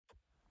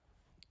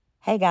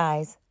Hey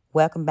guys,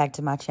 welcome back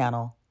to my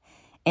channel.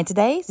 In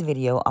today's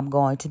video, I'm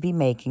going to be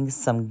making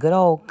some good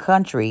old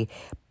country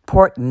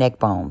pork neck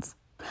bones.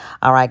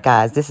 All right,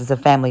 guys, this is a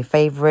family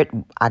favorite.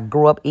 I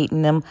grew up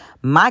eating them.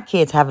 My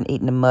kids haven't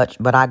eaten them much,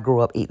 but I grew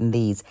up eating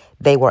these.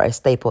 They were a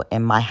staple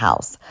in my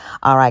house.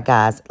 All right,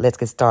 guys, let's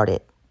get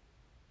started.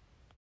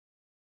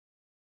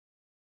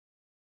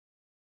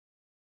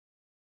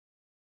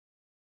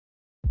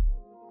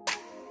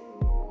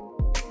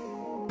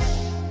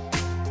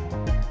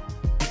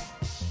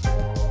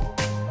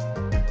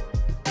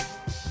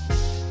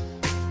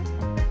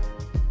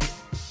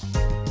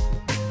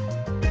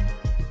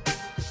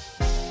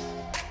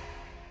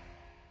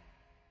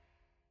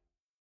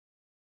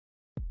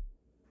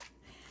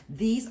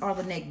 These are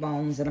the neck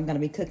bones that I'm going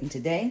to be cooking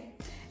today,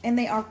 and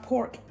they are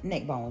pork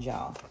neck bones,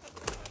 y'all.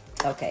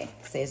 Okay,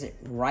 says it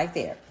right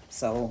there.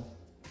 So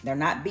they're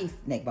not beef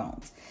neck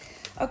bones.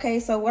 Okay,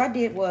 so what I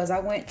did was I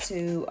went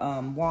to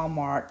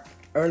Walmart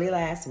early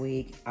last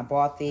week. I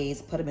bought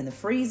these, put them in the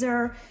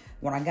freezer.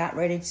 When I got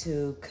ready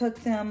to cook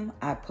them,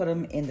 I put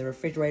them in the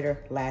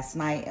refrigerator last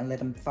night and let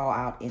them thaw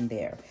out in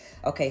there.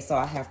 Okay, so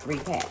I have 3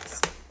 packs,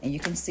 and you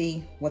can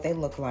see what they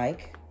look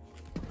like.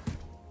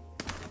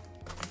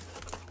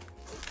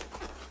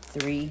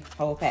 3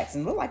 whole packs,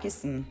 and look like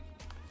it's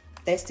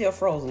they still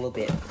froze a little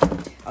bit.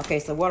 Okay,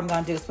 so what I'm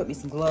gonna do is put me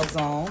some gloves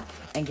on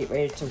and get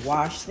ready to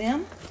wash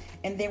them,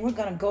 and then we're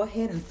gonna go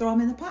ahead and throw them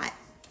in the pot.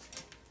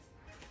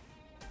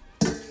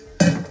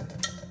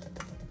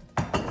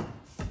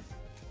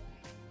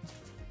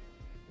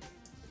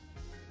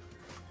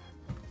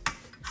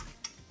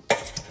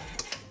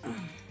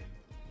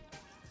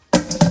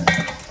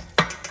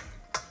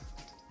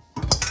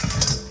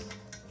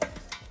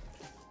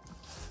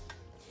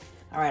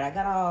 All right, I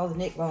got all the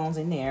neck bones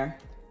in there.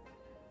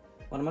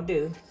 What I'm gonna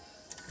do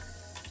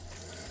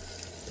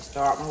is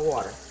start my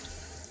water.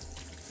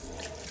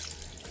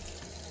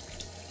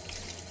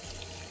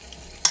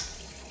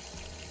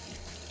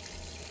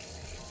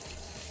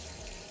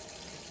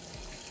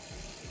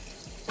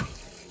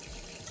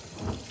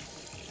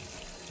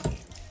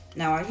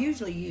 Now, I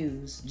usually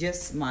use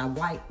just my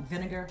white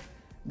vinegar,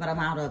 but I'm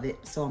out of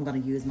it, so I'm gonna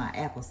use my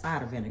apple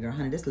cider vinegar.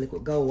 Honey, this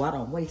liquid gold, I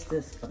don't waste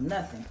this for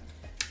nothing.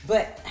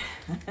 But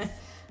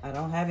I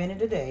don't have any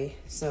today,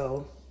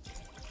 so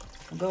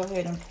I'll go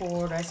ahead and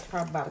pour. That's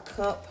probably about a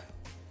cup.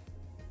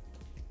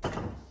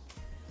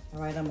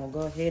 All right, I'm gonna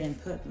go ahead and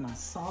put my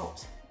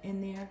salt in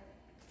there,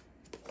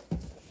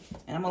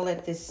 and I'm gonna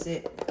let this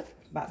sit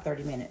about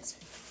 30 minutes.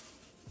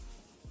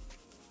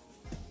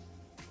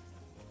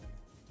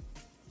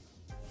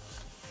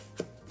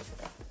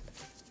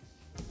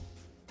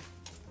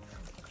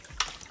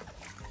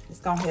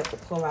 It's gonna help to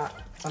pull out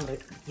some of the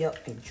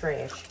yuck and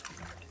trash.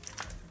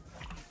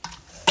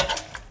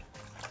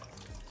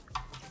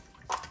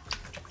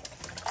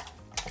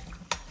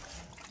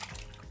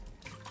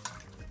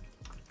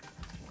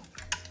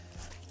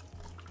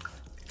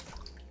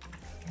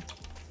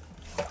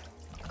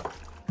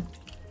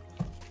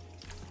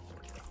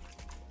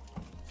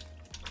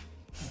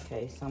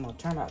 Okay, so I'm gonna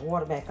turn that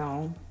water back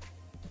on.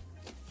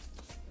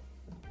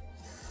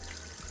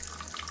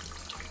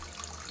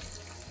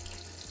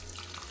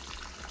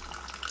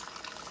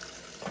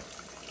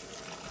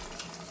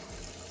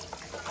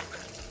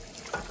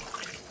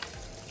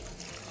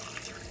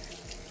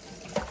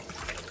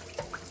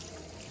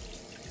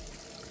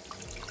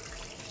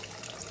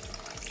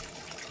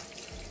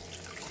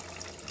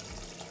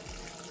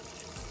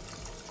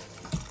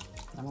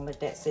 I'm gonna let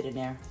that sit in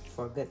there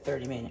for a good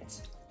 30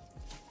 minutes.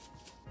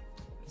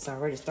 It's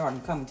already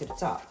starting to come to the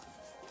top.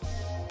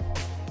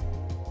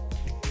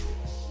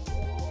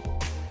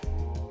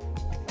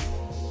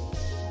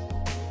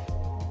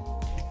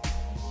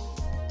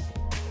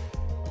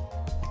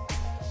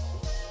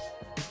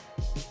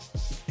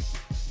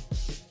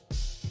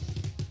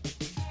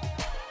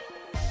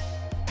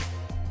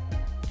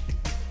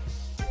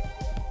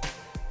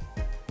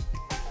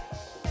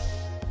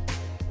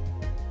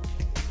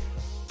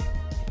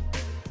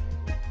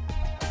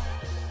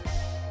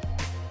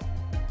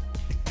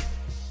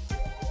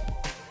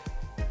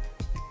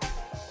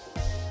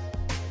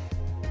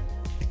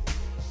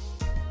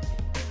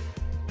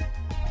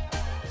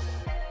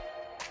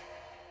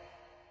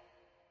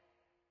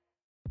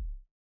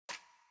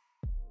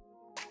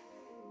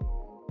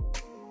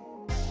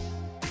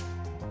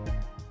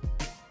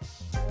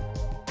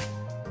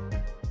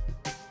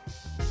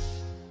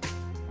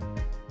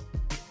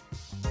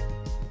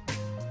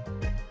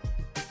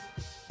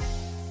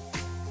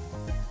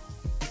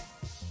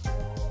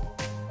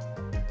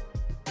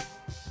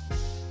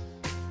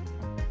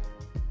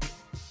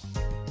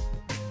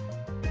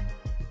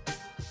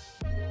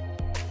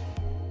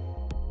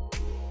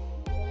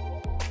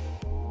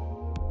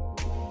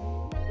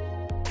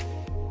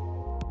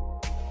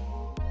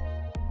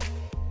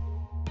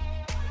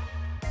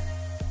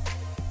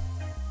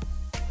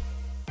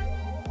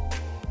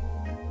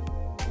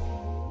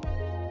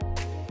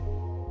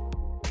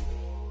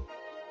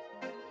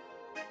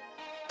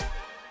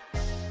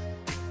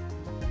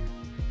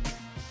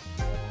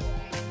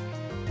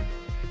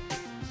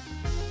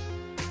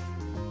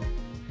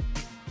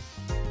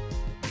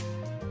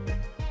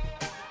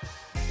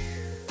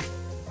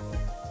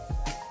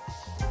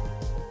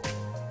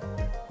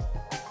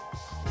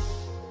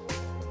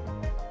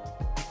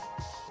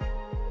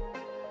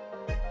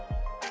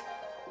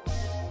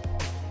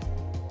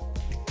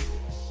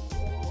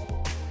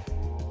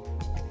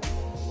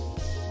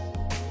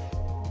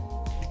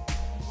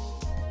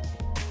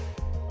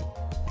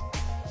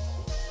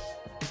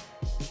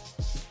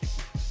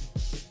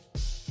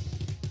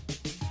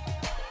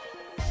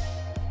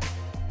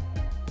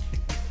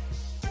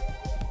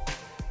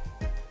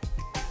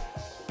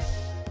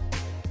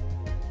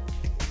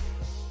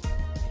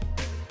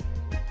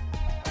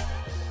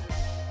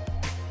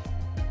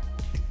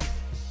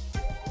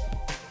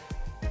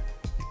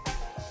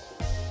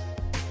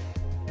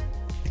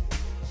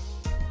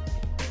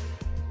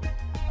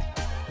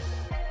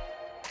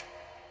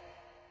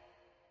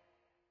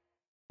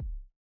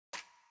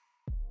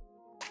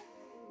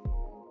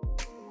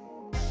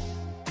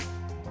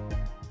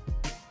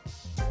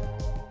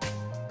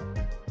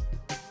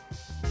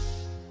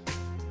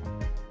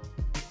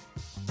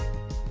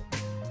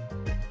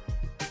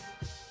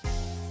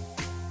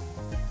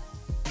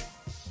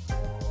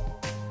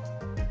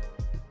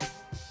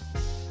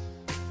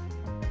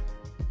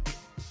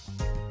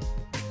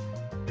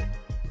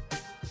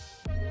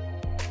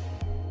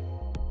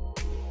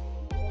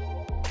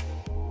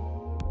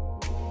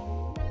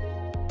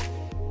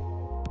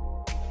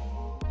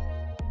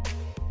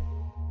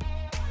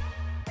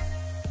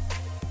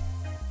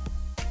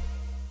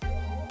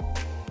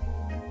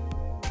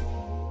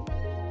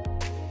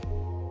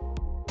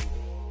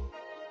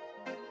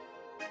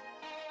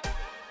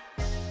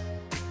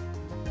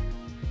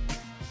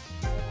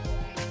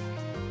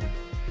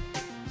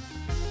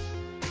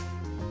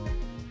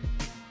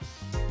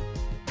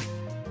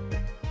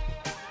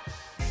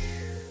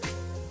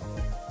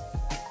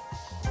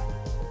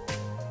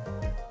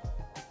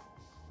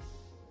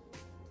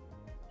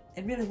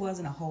 It really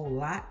wasn't a whole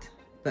lot,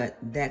 but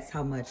that's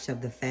how much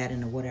of the fat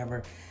and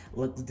whatever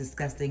looked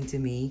disgusting to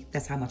me.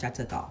 That's how much I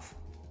took off.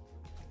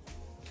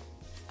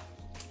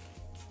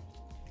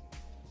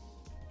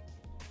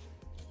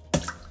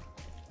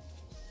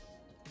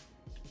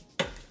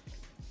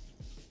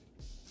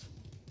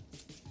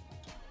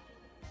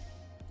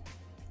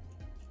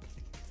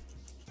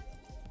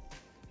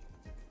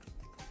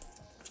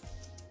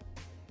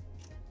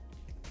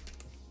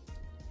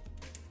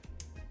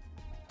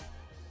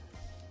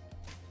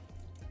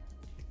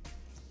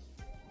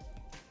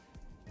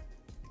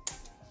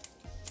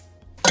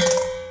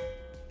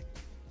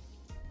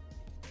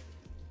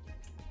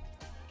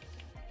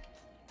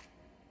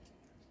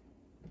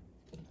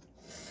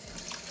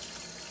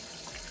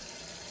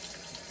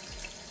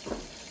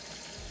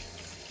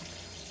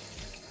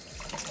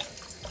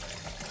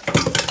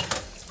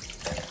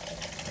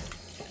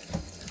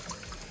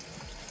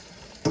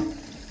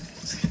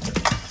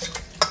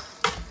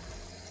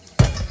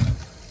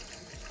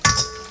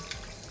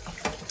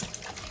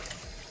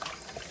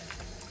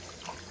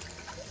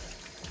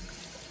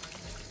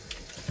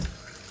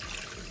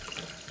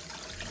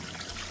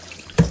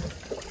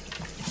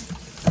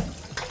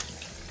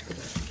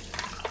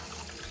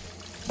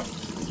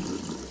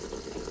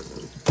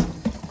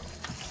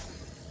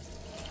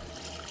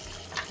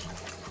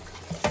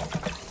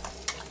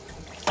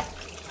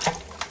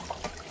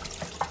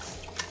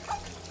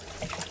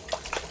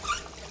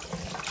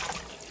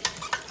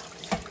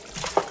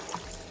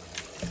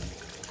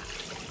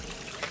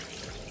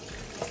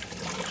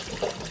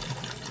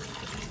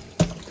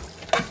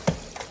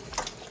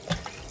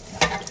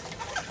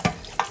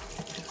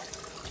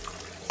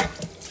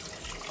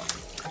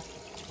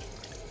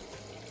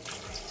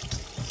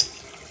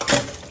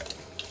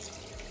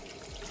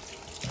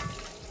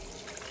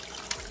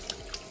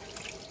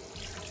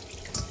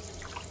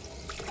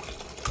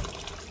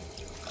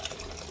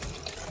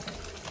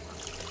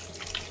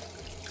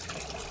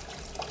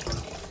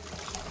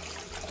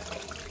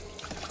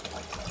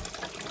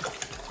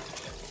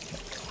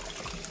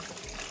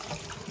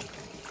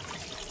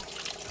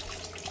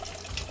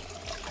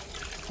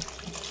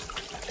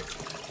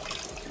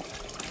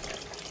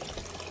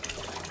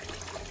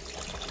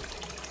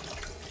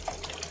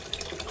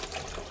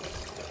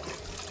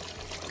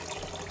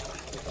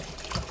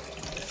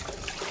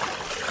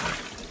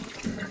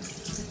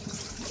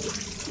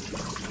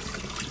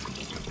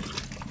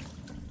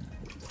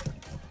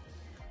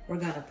 We're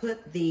gonna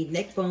put the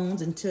neck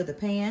bones into the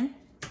pan.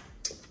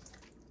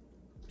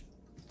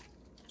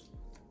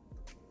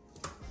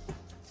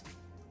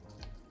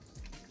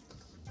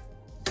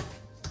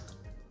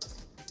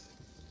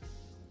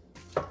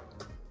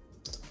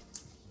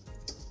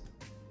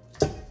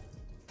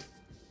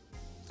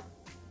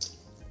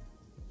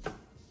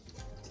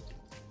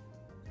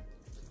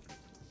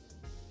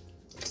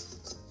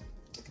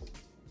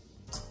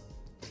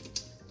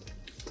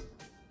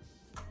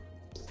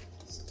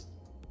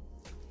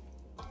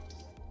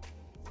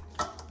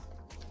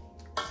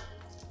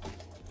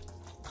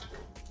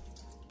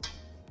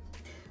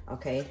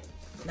 Okay,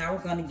 now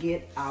we're gonna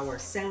get our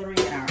celery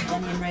and our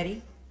onion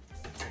ready.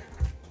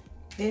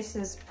 This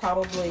is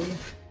probably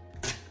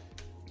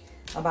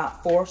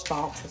about 4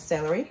 stalks of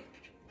celery.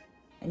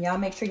 And y'all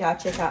make sure y'all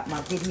check out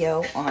my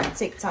video on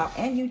TikTok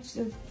and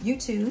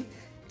YouTube,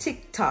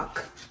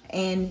 TikTok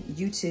and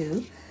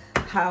YouTube,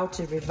 how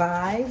to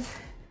revive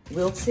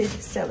wilted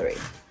celery.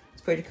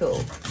 It's pretty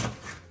cool.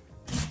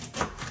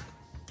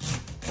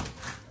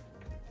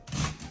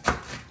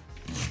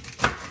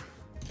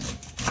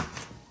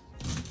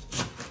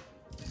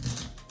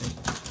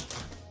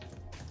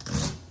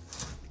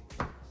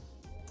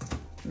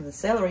 The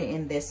celery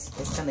in this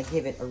is gonna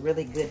give it a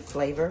really good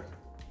flavor.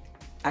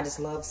 I just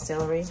love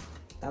celery.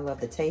 I love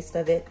the taste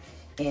of it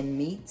in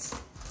meats,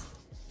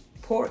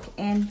 pork,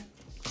 and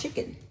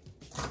chicken.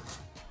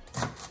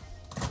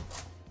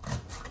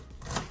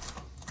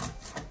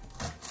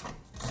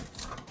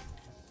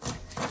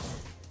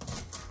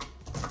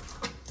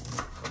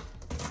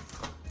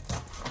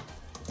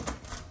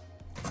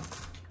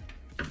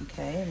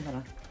 Okay, I'm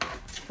gonna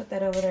put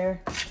that over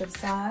there to the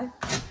side.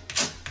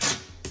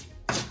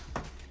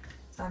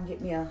 So I can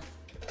get me a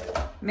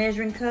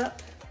measuring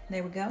cup.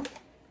 There we go.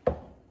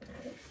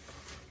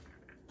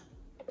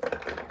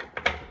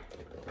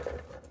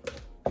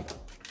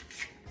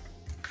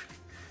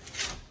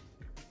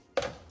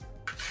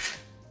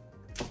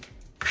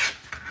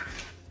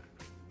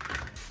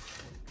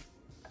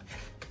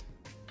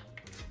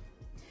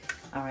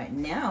 All right,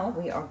 now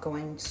we are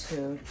going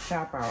to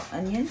chop our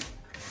onion.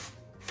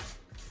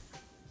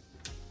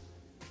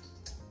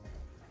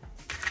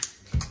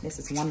 This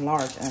is 1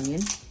 large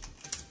onion.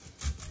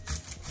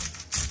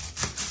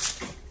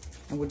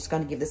 And we're just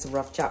gonna give this a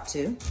rough chop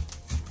too.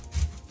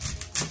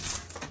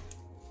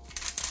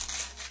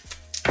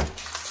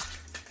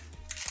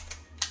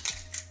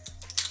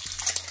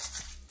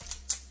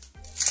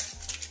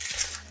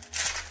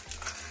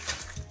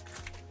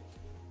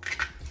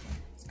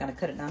 Just gonna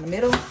cut it down the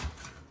middle.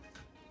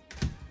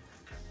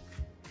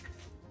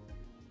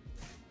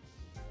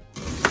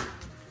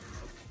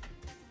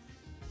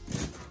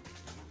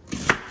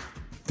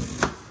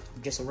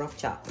 just a rough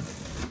chop.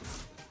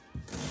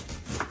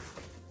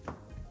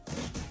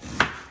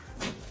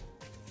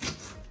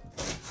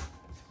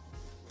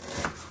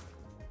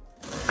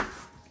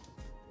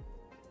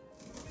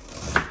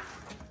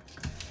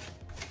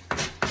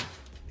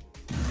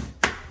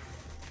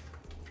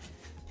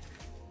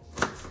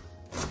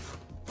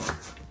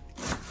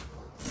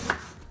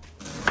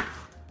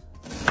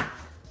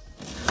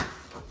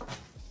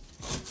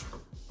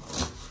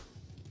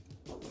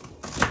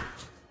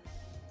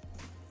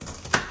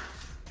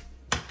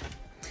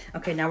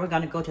 Okay, now we're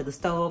gonna go to the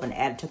stove and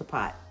add it to the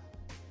pot.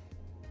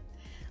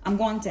 I'm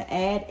going to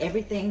add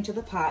everything to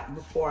the pot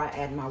before I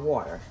add my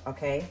water,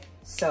 okay?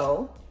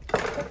 So, the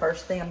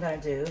first thing I'm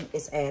gonna do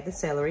is add the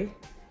celery.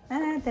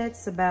 And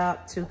that's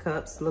about 2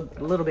 cups, a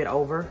little bit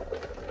over.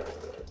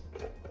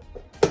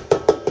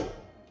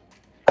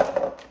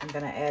 I'm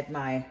gonna add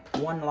my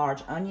 1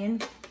 large onion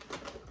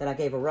that I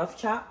gave a rough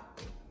chop.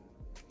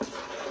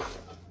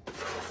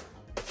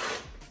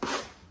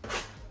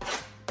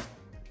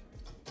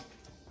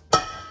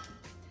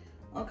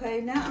 Okay,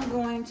 now I'm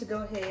going to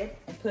go ahead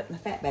and put my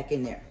fat back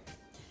in there.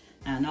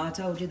 I know I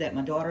told you that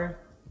my daughter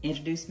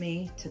introduced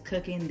me to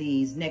cooking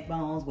these neck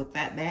bones with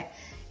fat back.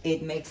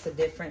 It makes a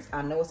difference.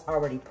 I know it's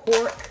already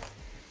pork.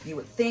 You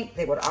would think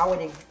they would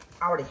already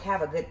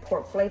have a good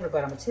pork flavor,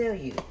 but I'm gonna tell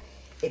you,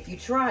 if you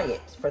try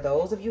it, for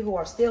those of you who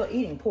are still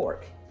eating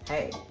pork,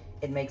 hey,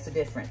 it makes a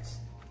difference.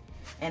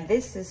 And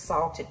this is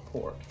salted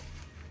pork.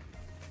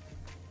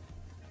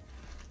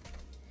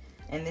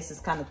 And this is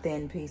kind of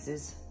thin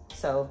pieces,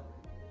 so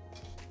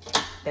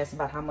that's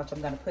about how much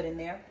I'm gonna put in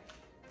there.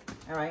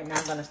 All right, now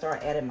I'm gonna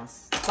start adding my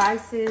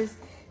spices.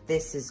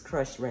 This is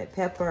crushed red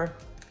pepper.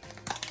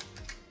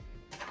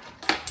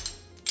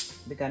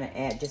 We're gonna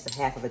add just a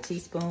half of a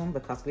teaspoon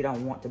because we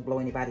don't want to blow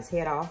anybody's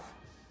head off.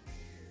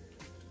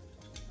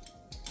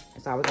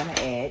 That's all we're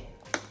gonna add.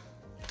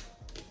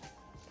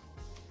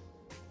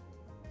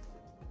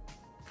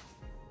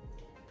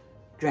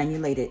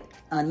 Granulated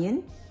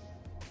onion.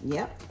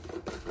 Yep.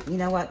 You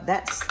know what?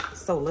 That's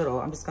so little.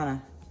 I'm just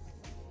gonna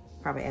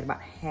probably add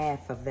about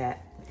half of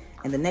that.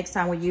 And the next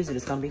time we use it,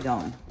 it's gonna be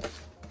gone.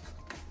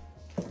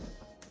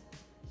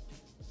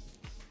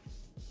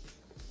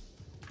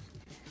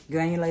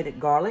 Granulated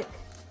garlic,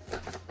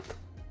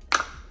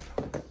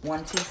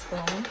 1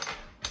 teaspoon.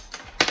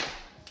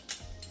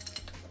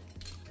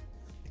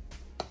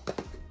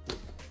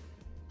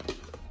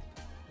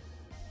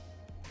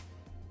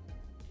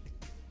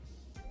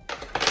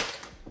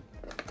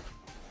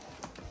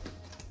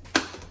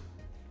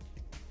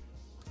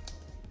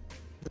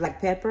 Black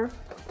pepper,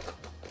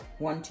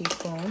 1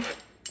 teaspoon.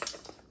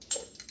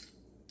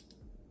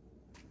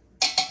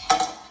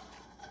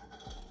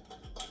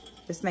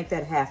 Just make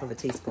that half of a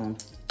teaspoon.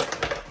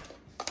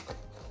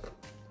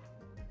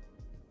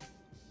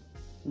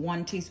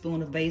 1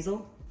 teaspoon of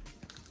basil.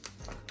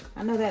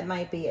 I know that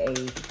might be a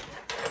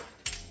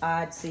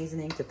odd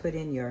seasoning to put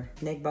in your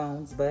neck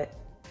bones, but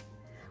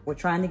we're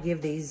trying to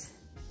give these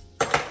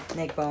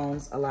neck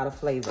bones a lot of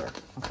flavor,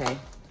 okay?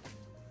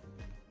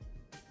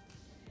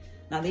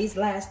 Now these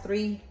last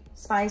 3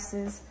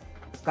 spices,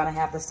 it's gonna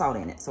have the salt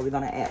in it. So we're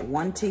gonna add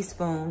 1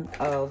 teaspoon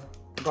of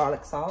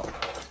garlic salt.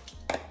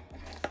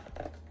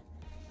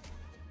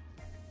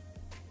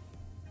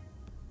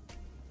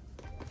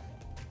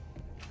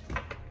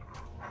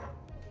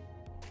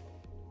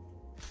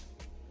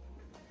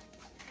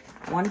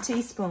 One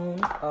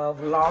teaspoon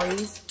of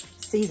Lawry's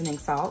seasoning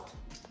salt.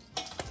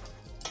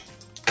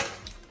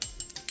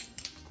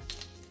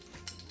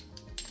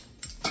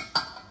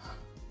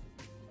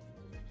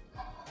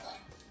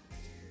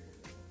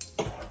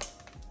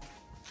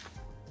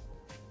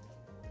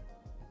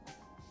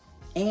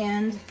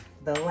 And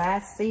the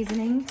last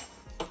seasoning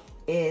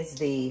is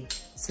the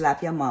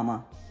Slap Ya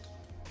Mama.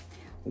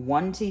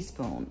 1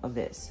 teaspoon of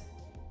this.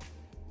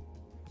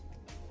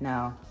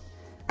 Now,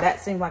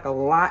 that seems like a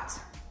lot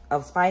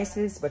of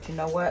spices, but you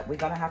know what? We're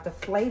gonna have to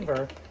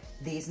flavor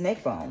these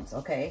neck bones,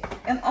 okay?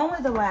 And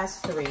only the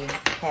last 3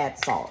 had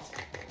salt.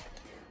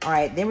 All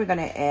right, then we're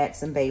gonna add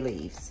some bay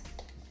leaves.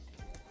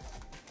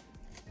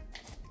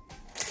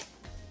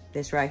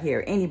 This right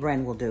here, any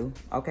brand will do,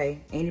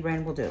 okay? Any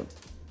brand will do.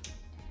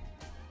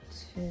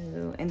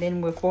 2, and then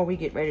before we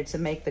get ready to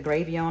make the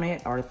gravy on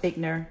it or the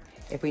thickener,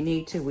 if we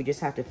need to, we just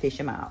have to fish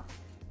them out.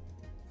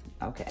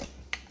 Okay.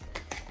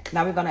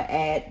 Now we're gonna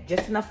add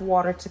just enough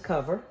water to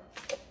cover.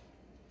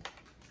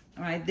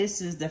 All right, this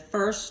is the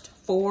first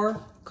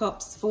 4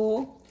 cups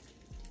full.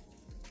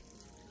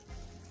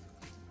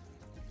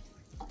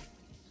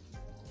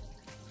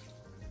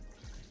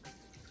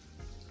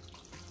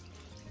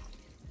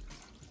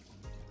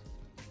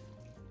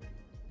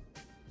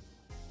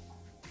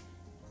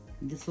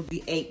 This will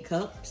be 8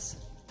 cups.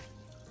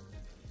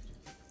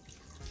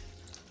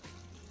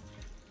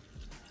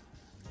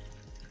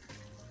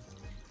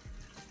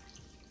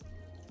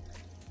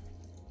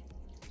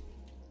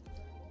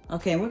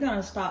 Okay, we're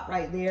gonna stop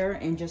right there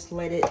and just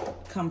let it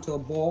come to a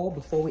boil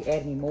before we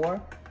add any more.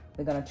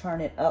 We're gonna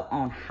turn it up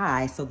on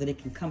high so that it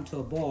can come to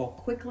a boil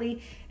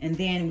quickly, and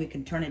then we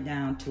can turn it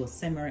down to a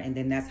simmer, and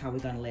then that's how we're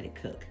gonna let it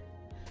cook.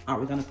 All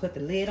right, we're gonna put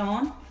the lid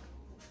on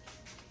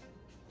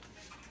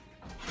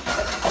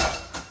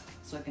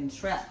so it can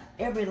trap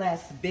every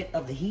last bit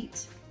of the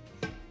heat.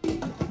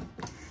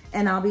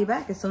 And I'll be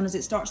back as soon as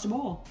it starts to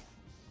boil.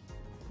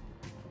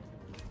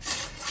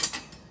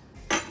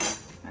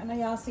 I know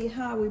y'all see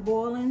how we're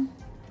boiling.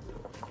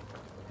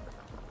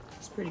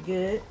 It's pretty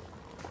good.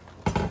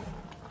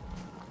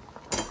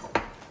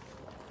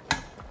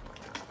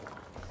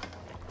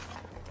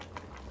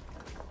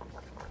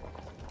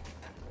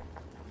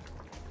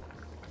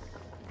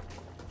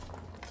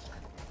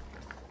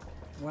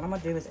 What I'm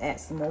gonna do is add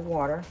some more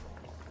water.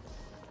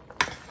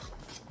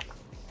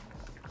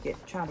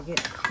 Try to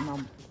get my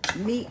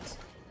meat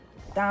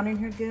down in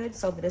here good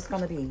so that it's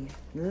gonna be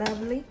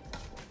lovely.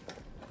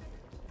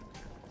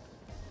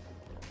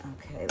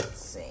 Okay, let's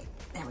see.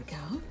 There we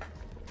go.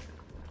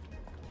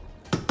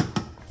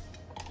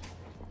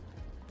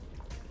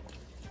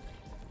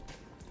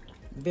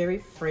 Very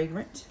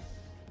fragrant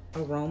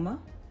aroma.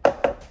 All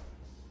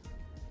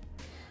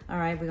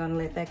right, we're gonna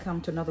let that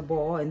come to another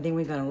boil, and then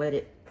we're gonna let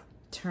it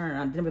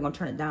turn. Then we're gonna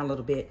turn it down a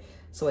little bit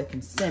so it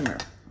can simmer.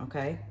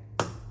 Okay.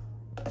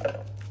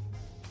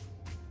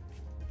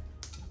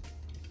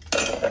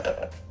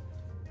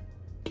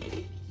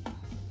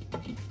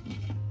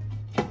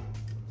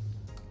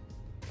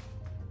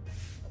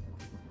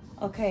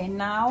 Okay,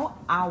 now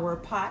our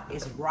pot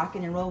is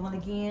rocking and rolling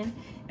again.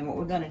 And what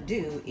we're gonna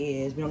do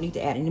is, we don't need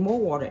to add any more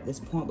water at this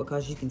point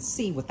because you can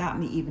see without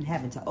me even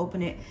having to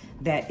open it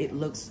that it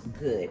looks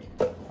good.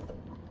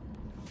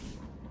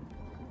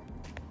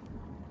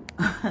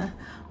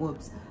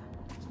 Whoops,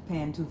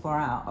 pan too far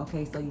out.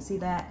 Okay, so you see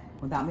that?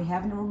 Without me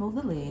having to remove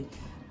the lid,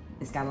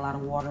 it's got a lot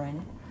of water in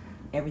it.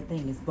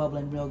 Everything is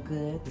bubbling real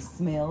good. The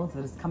smell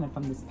that is coming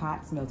from this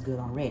pot smells good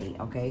already,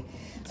 okay?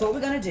 So what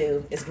we're gonna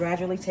do is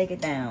gradually take it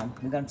down.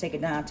 We're gonna take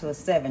it down to a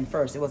 7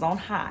 first. It was on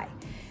high.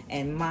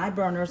 And my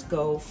burners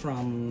go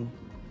from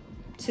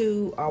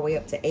 2 all the way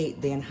up to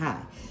 8, then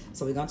high.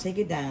 So we're gonna take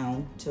it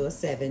down to a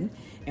 7,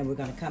 and we're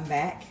gonna come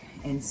back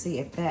and see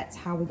if that's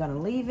how we're gonna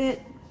leave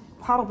it.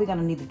 Probably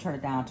gonna need to turn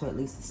it down to at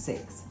least a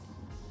 6.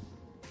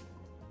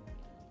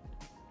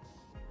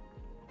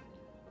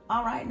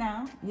 All right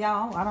now,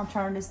 y'all, I done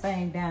turned this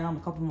thing down a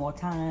couple more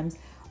times.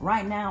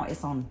 Right now,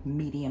 it's on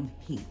medium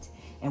heat.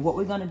 And what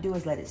we're gonna do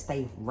is let it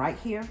stay right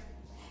here.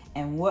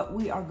 And what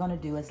we are gonna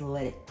do is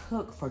let it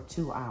cook for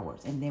 2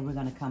 hours. And then we're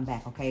gonna come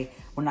back, okay?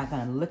 We're not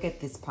gonna look at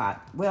this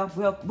pot. Well,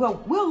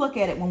 we'll look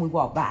at it when we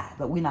walk by,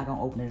 but we're not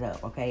gonna open it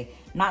up, okay?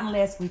 Not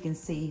unless we can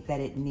see that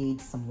it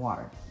needs some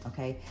water,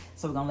 okay?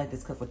 So we're gonna let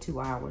this cook for 2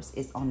 hours.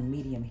 It's on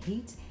medium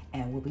heat,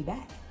 and we'll be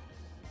back.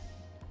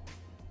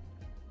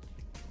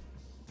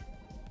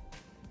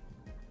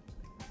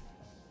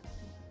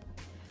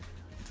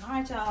 All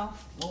right, y'all,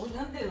 what we're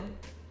gonna do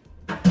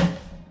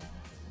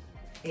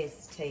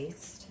is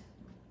taste.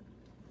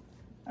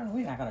 Oh,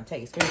 we're not gonna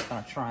taste, we're just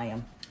gonna try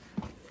them.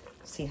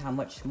 See how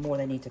much more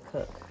they need to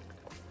cook.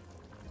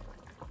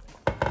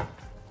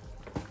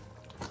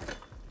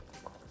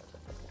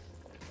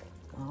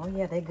 Oh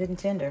yeah, they're good and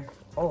tender.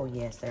 Oh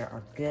yes, they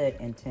are good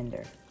and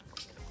tender.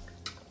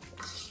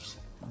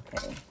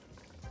 Okay.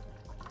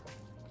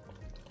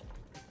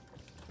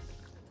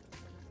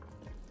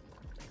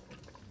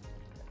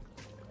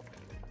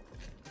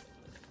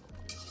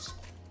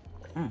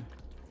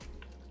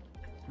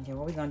 Okay,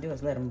 what we're gonna do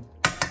is let them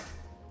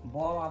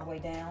boil all the way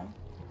down.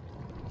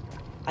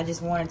 I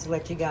just wanted to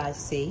let you guys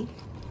see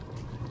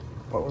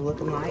what we're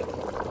looking like.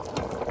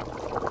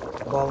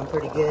 Boiling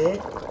pretty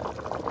good.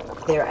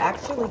 They're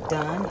actually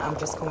done. I'm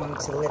just going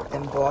to let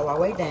them boil all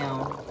the way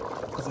down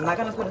because I'm not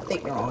gonna put a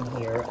thickener on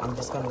here. I'm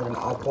just gonna let them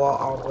all boil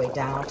all the way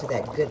down to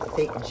that good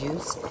thick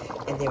juice.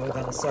 And then we're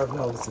gonna serve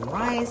them over some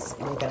rice,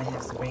 and we're gonna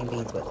have some green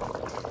beans with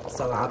them.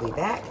 So I'll be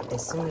back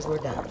as soon as we're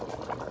done.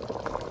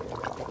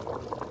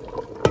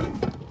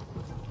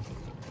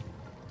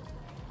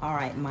 All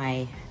right,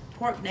 my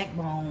pork neck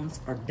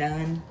bones are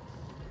done.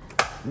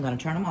 I'm gonna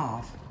turn them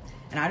off.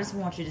 And I just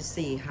want you to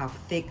see how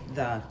thick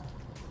the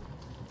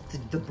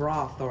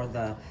broth or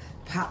the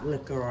pot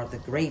liquor or the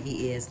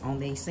gravy is on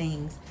these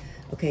things.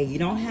 Okay, you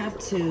don't have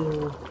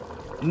to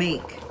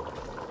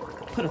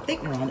put a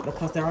thickener on it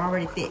because they're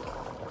already thick.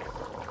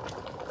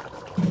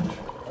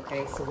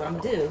 Okay, so what I'm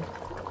gonna do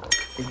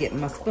is get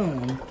my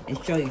spoon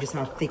and show you just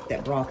how thick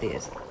that broth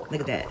is.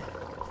 Look at that.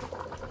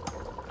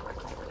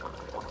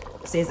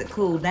 As it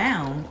cooled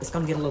down, it's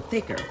gonna get a little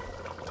thicker.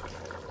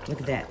 Look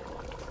at that.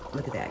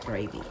 Look at that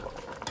gravy.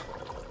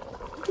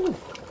 Whew.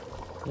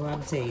 Well, I'll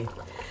tell you.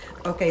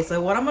 Okay, so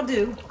what I'm gonna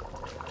do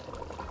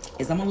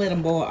is I'm gonna let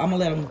them boil. I'm gonna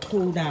let them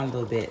cool down a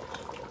little bit.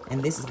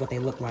 And this is what they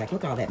look like.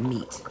 Look at all that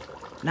meat.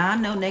 Now I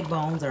know neck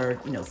bones are,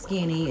 you know,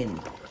 skinny and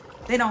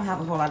they don't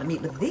have a whole lot of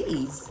meat, but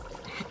these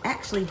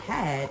actually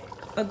had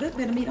a good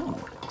bit of meat on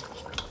them.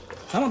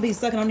 So I'm gonna be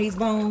sucking on these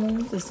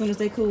bones as soon as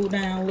they cool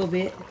down a little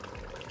bit.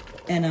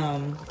 And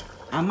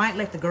I might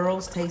let the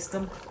girls taste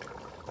them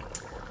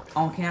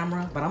on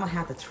camera, but I'm gonna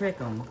have to trick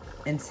them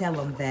and tell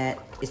them that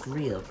it's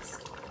ribs.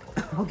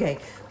 Okay,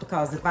 because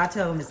Because if I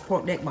tell them it's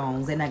pork neck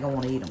bones, they're not going to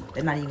want to eat them.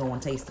 They're not even going to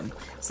want to taste them.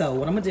 So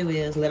what I'm going to do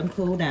is let them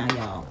cool down,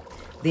 y'all.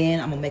 Then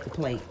I'm going to make a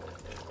plate.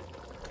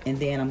 And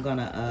then I'm going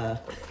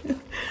to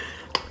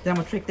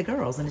trick the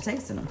girls into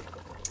tasting them.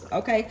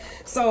 Okay,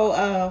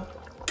 so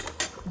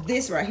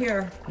this right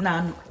here,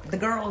 now the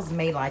girls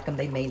may like them,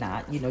 they may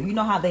not. You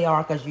know how they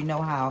are because you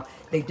know how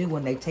they do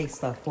when they taste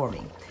stuff for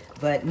me.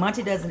 But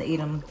Monty doesn't eat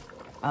them.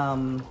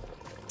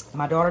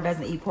 My daughter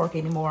doesn't eat pork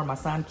anymore. My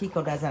son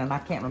Kiko doesn't, and I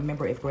can't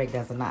remember if Greg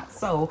does or not.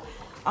 So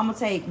I'm gonna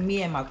take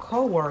me and my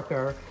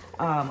co-worker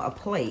a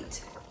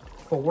plate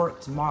for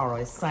work tomorrow.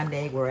 It's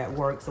Sunday, we're at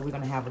work, so we're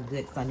gonna have a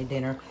good Sunday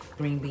dinner.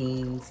 Green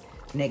beans,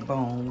 neck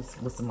bones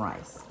with some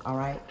rice, all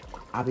right?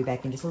 I'll be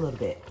back in just a little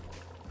bit.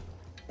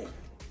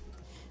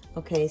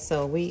 Okay,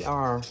 so we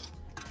are,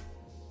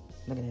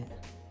 look at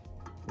that.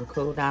 We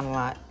cooled down a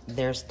lot.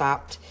 They've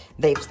stopped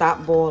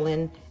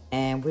boiling.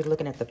 And we're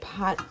looking at the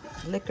pot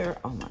liquor.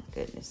 Oh my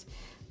goodness.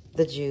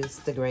 The juice,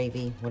 the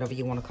gravy, whatever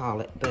you want to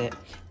call it. But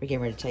we're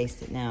getting ready to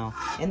taste it now.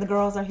 And the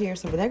girls are here,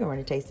 so they're going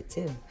to taste it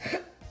too.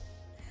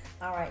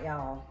 All right,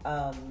 y'all.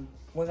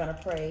 We're going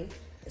to pray.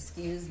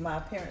 Excuse my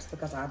appearance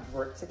because I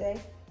worked today.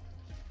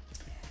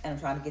 And I'm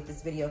trying to get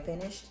this video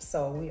finished.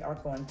 So we are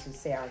going to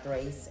say our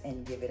grace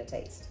and give it a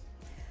taste.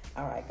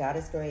 All right. God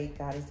is great.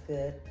 God is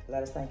good.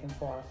 Let us thank him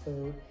for our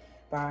food.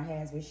 By our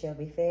hands we shall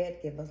be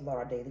fed. Give us, Lord,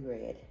 our daily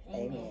bread.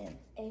 Amen.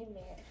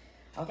 Amen.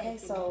 Okay,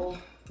 so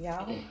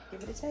y'all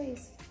give it a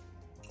taste.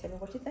 Tell me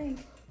what you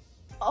think.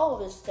 All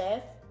of this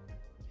stuff.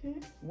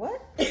 What?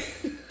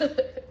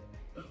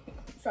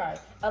 Sorry.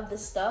 Of the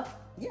stuff?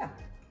 Yeah.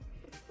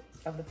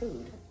 Of the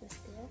food. The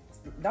stuff?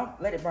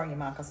 Don't let it burn your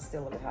mouth because it's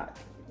still a little bit hot.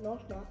 No,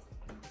 it's not.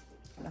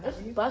 Now,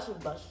 It's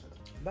busting.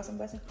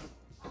 Bussin'?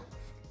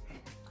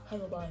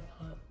 Hang on,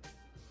 hot.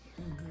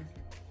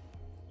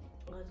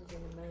 What is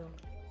in the mail?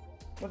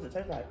 What does it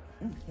taste like?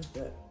 It's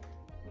good.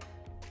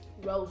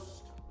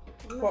 Roast.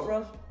 Pork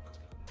roast?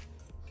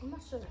 I'm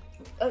not sure.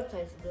 It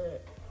tastes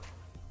good.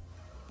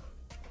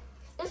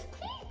 It's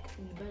pink.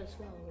 You better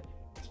swallow it.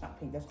 It's not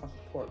pink, that's because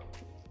it's pork.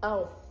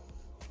 Oh.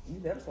 You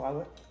better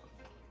swallow it.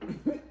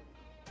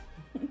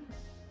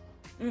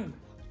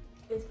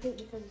 It's pink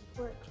because it's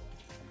pork.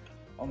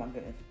 Oh my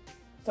goodness.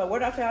 So what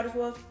did I say how this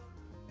was?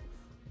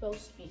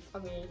 Roast beef. I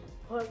mean,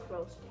 pork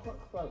roast. Pork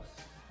roast.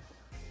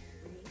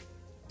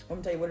 Let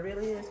me tell you what it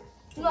really is.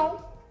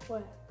 No.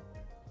 What?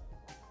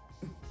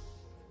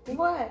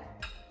 What?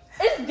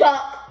 It's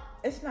duck.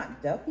 It's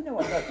not duck. You know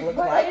what duck looks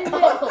What like. is it?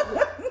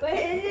 What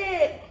is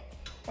it?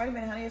 Wait a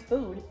minute, honey. It's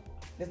food.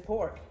 It's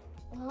pork.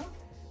 Uh-huh.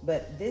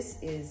 But this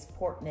is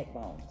pork neck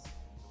bones.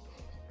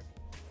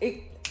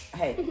 Hey,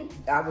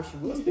 I wish you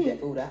would spit that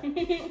food out.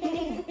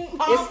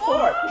 It's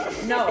pork.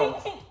 No.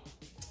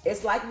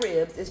 It's like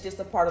ribs. It's just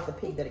a part of the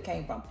pig that it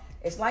came from.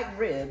 It's like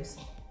ribs.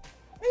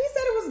 And you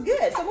said it was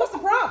good. So what's the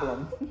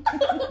problem?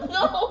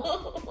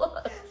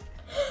 No.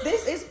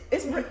 This is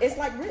it's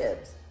like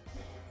ribs.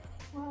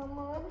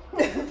 Mama.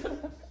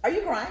 Are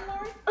you crying,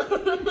 Lori?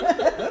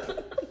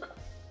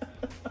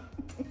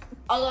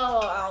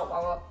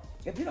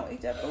 If you don't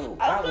eat that food,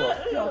 I will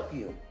choke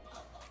you.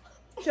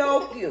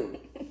 Choke you.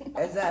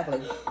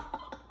 Exactly.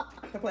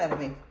 Quit playing with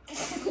me.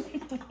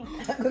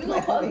 Quit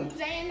playing with me.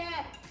 Saying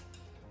that?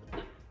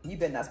 You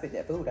better not spit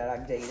that food out. I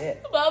can tell you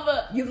that.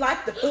 Mama. You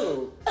like the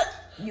food.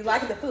 You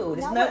like the food.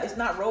 It's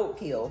not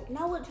roadkill.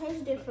 No, it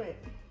tastes different.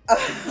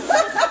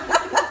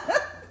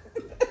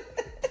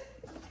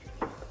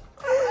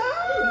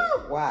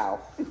 Wow.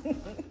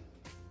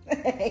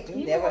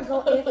 You know what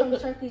goes in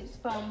from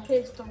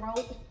pig's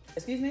throat?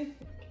 Excuse me?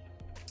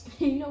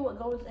 You know what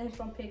goes in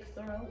from pig's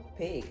throat?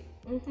 Pig.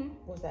 Mm-hmm.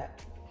 What's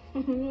that?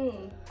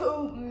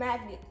 Food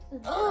magnet.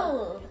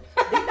 Oh.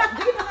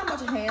 Do you know how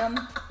much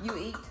ham you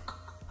eat?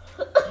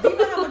 Do you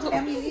know how much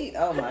ham you eat?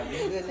 Oh my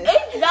goodness.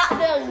 It's not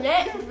their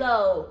neck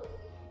though.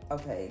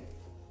 Okay.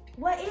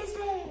 What is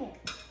that?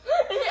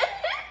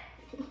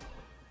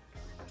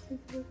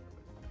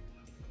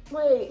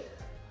 Wait.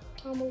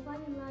 Mama, why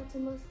you lie to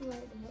us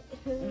like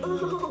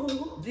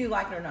that? Do you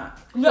like it or not?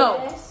 No.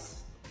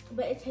 Yes,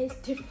 but it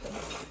tastes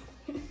different.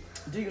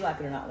 Do you like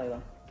it or not,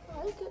 Layla? I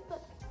like it,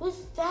 but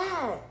what's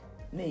that?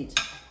 Meat.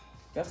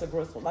 That's a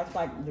gristle. Like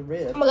the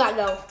rib. Oh my God,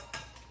 no.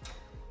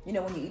 You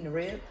know when you're eating a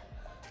rib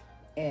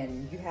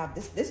and you have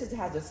this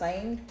has the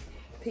same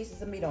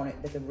pieces of meat on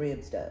it that the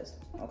ribs does.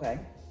 Okay?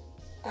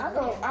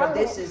 But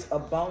this is a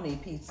bony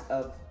piece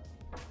of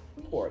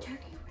pork.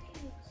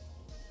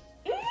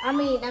 I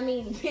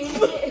mean, pig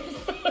ribs.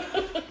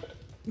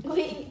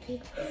 We eat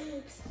pig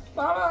ribs.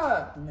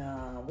 Mama.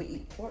 No, we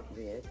eat pork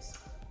ribs.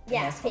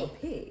 Yeah, that's from a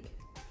pig.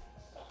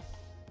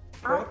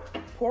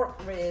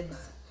 Pork ribs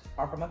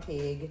are from a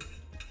pig.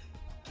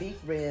 Beef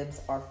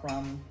ribs are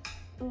from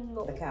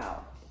the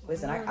cow.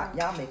 Listen,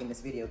 y'all making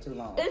this video too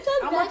long. It's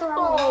a neck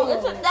bone.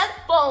 It's a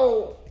neck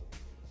bone.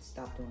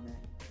 Stop doing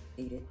that.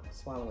 Eat it.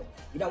 Swallow it.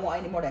 You don't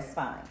want any more? That's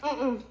fine.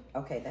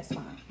 Okay, that's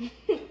fine.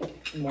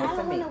 More I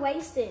don't want to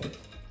waste it.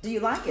 Do you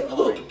like it,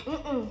 Lauren?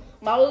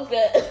 Mama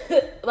said,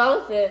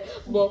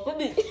 more for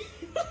me.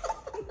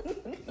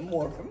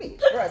 More for me.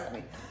 Trust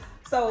me.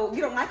 So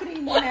you don't like it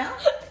anymore now?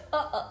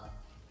 I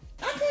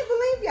can't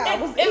believe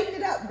y'all was eating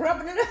it up,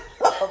 grubbing it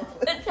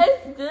up. It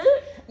tastes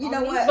good. You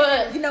know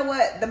what? You know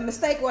what? The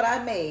mistake what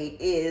I made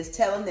is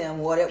telling them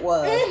what it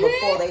was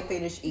before they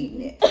finished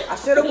eating it. I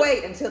should have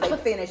waited until they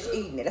finished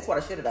eating it. That's what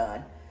I should have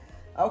done.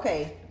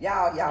 Okay,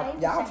 y'all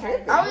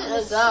tripping. I'm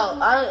gonna go.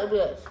 I'm gonna be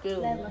at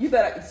school. You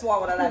better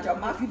swallow that out your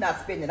mouth. You're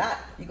not spitting it out.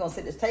 You're gonna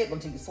sit at this table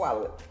until you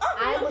swallow it.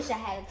 I wish I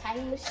had a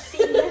time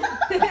machine.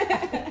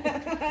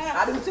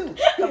 I do too,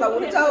 because I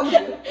would have told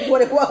you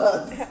what it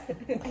was.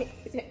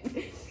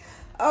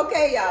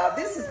 Okay, y'all,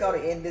 this is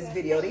going to end this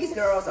video. These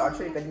girls are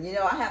tripping. You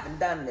know, I haven't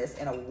done this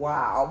in a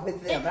while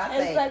with them.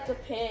 It's like a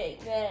pig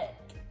that...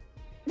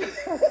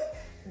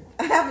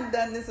 I haven't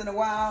done this in a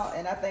while,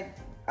 and I think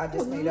I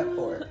just made up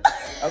for it.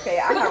 Okay,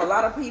 I have a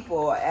lot of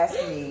people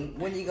asking me,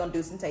 when are you going to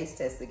do some taste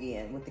tests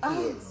again with the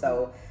kids?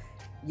 So,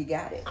 you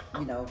got it.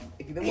 You know,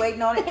 if you've been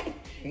waiting on it,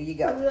 here you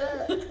go.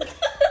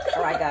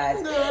 All right,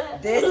 guys,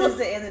 this is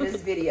the end of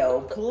this video.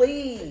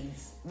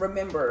 Please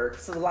remember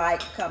to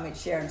like, comment,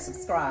 share, and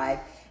subscribe.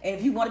 And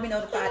if you want to be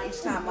notified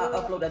each time I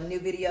upload a new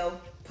video,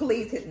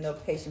 please hit the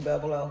notification bell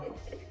below.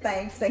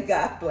 Thanks and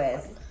God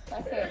bless.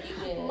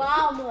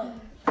 Mama.